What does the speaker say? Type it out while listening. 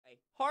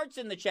Hearts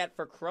in the chat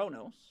for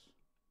Kronos.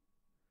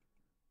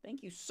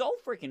 Thank you so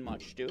freaking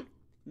much, dude.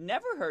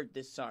 Never heard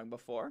this song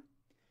before.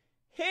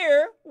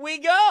 Here we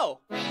go.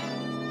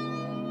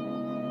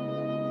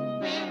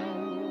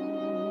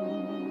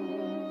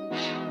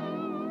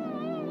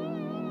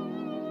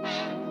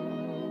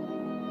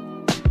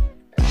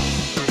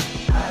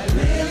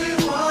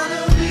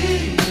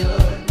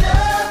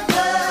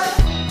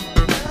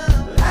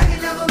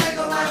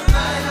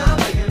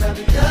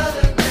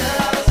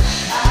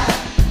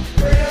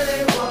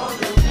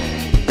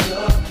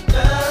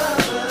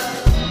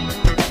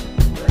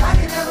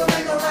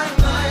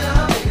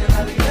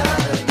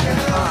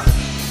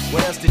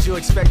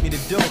 Expect me to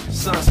do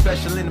something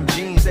special in them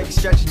jeans, they be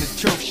stretching the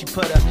truth. She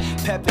put a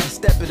pep in the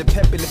step of the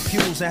pep in the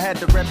pews and had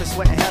the rep and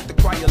sweating half the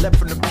choir left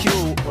from the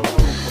pew.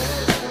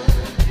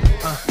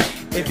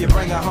 If you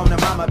bring her home to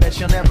mama, bet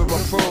she'll never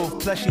approve.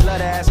 Plus she love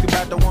to ask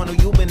about the one who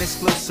you been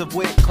exclusive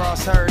with.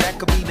 Cross her, that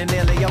could be the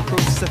nail of your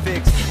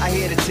crucifix. I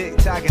hear the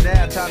tick-tock and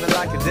now time to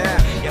lock it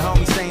down. Your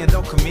homie saying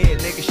don't commit,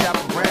 nigga shop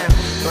around.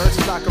 Birds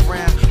flock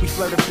around, we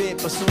flirt a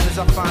bit, but soon as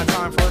I find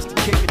time for us to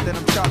kick it, then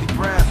I'm Charlie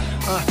Brown.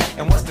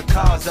 And what's the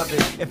cause of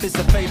it? If it's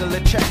a fatal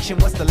attraction,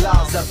 what's the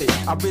laws of it?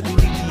 I really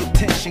need the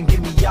attention, give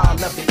me all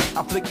of it.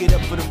 I flick it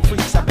up for the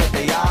freaks, I bet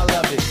they all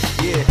love it,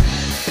 yeah.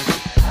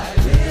 I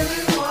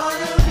really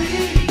wanna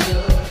be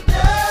your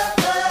lover,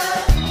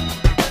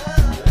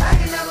 but I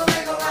can never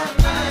make up my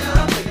mind.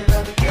 I'm thinking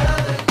of the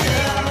other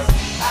girls.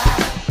 I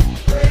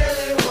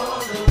really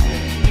wanna be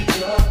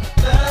your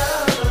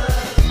lover,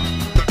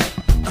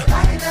 but I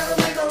can never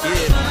make up my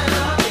mind.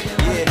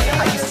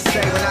 Yeah, I used to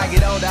say when I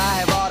get older I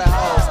have all the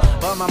hoes,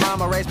 but my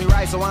mama raised me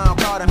right, so I don't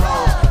call them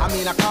hoes. I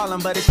mean, I call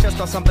them, but it's just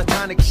on some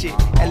platonic shit.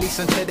 At least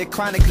until they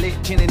chronic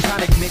lit, gin and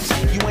tonic mix.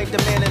 You ain't the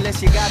man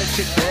unless you got a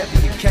chick for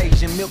every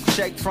occasion.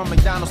 Milkshake from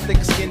McDonald's,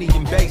 thick, skinny,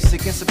 and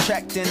basic. And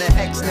subtracting the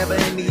X, never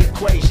in the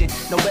equation.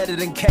 No better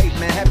than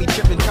caveman, had me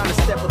tripping, trying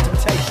to step with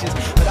temptations.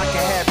 But I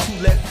can have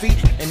 2 left feet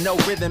and no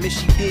rhythm. If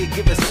she did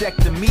give a sec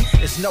to me,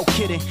 it's no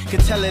kidding.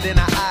 Could tell it in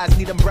her eyes,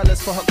 need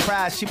umbrellas for her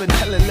cries. She been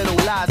telling little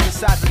lies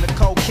besides in the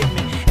cold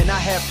kidman. And I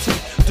have to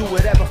do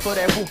whatever for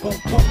that whoop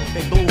whoop whoop.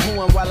 They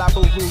boo-hooing while I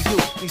boo-hoo you.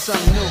 Need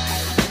something new.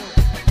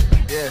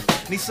 Yeah,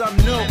 need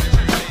something new.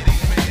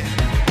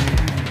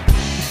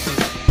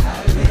 I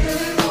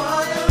really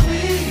wanna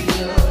be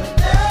your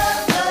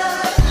lover,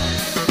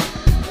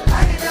 but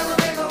I can never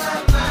make up my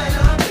mind.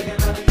 I'm thinking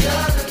of the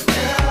other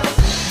girls.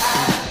 I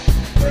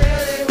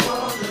really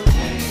wanna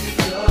be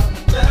your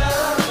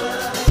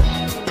lover,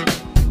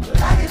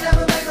 but I can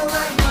never make up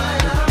my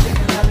mind. I'm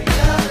thinking of the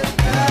other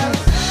girls.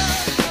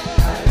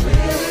 I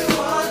really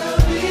wanna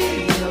be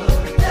your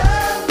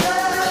lover,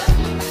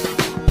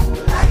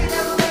 but I can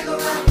never make up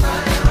my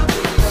mind. I'm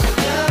thinking of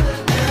the other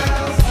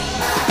girls.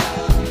 I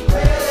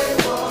really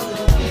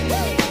wanna be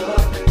your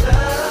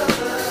lover,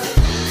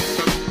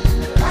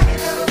 but I can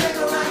never make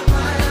up my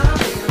mind. I'm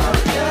thinking of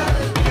the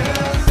other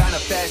girls. Sign a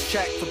fast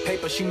track for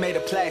paper, she made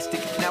of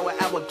plastic. Now an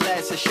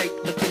hourglass, a shape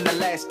looking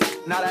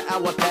elastic. Not an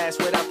hour pass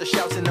without the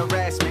shouts and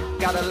harassment.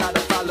 Got a lot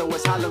of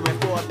followers hollering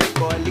for a big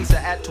boy, at least an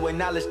act to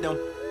acknowledge them.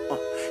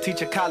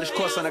 Teach a college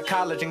course on a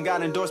college and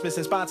got endorsements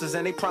and sponsors,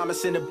 and they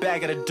promise in the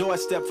bag at the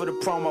doorstep for the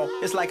promo.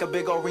 It's like a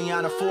big old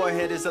Rihanna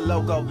forehead is a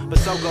logo, but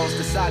so goes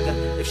the saga.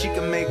 If she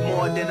can make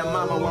more than a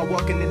mama while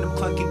walking in them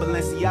clunky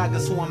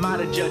Balenciagas, who am I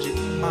to judge it?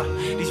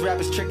 These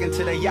rappers tricking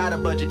to their yada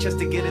budget just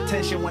to get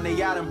attention when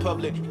they out in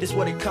public. This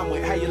what it come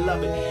with, how you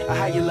love it, or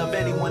how you love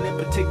anyone in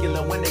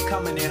particular when they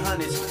coming in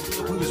hundreds.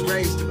 We was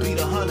raised to be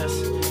the hunters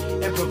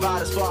and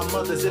providers for our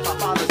mothers if our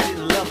fathers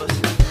didn't love us.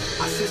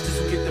 Our sisters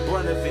who get the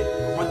brunt of it,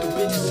 run through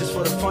bitches just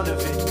for the fun of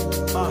it.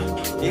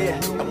 Yeah,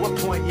 at what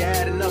point you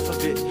had enough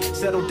of it?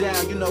 Settle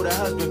down, you know the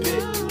husband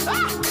bit.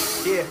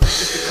 Yeah,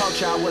 it's the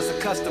culture I was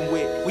accustomed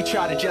with. We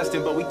tried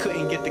adjusting, but we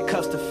couldn't get the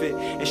cuffs to fit.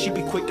 And she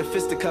be quick to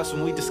fisticuffs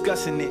when we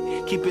discussing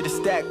it. Keep it a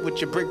stack with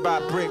your brick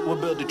by brick, we'll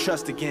build the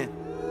trust again.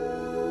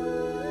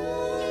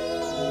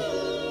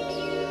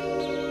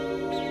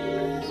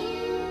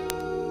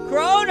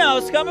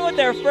 Kronos coming with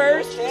their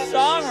first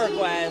song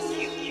request.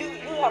 You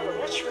have a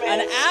rich man.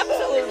 An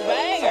absolute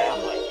banger.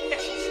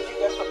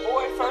 You got the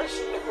boy first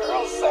and the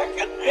girl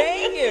second.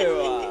 Thank you.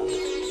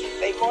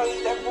 They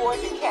wanted their boy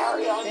to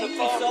carry on Thank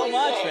the you family so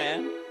much, name. man.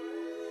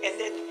 And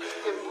then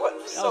what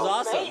was That so was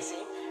awesome.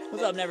 amazing,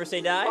 What's up, Never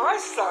Say Die? my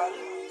son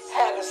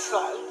had a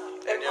son.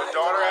 And Your my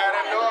daughter had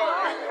a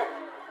daughter.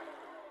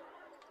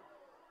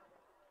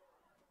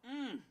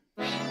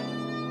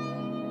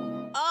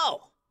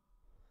 Oh,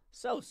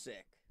 so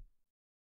sick.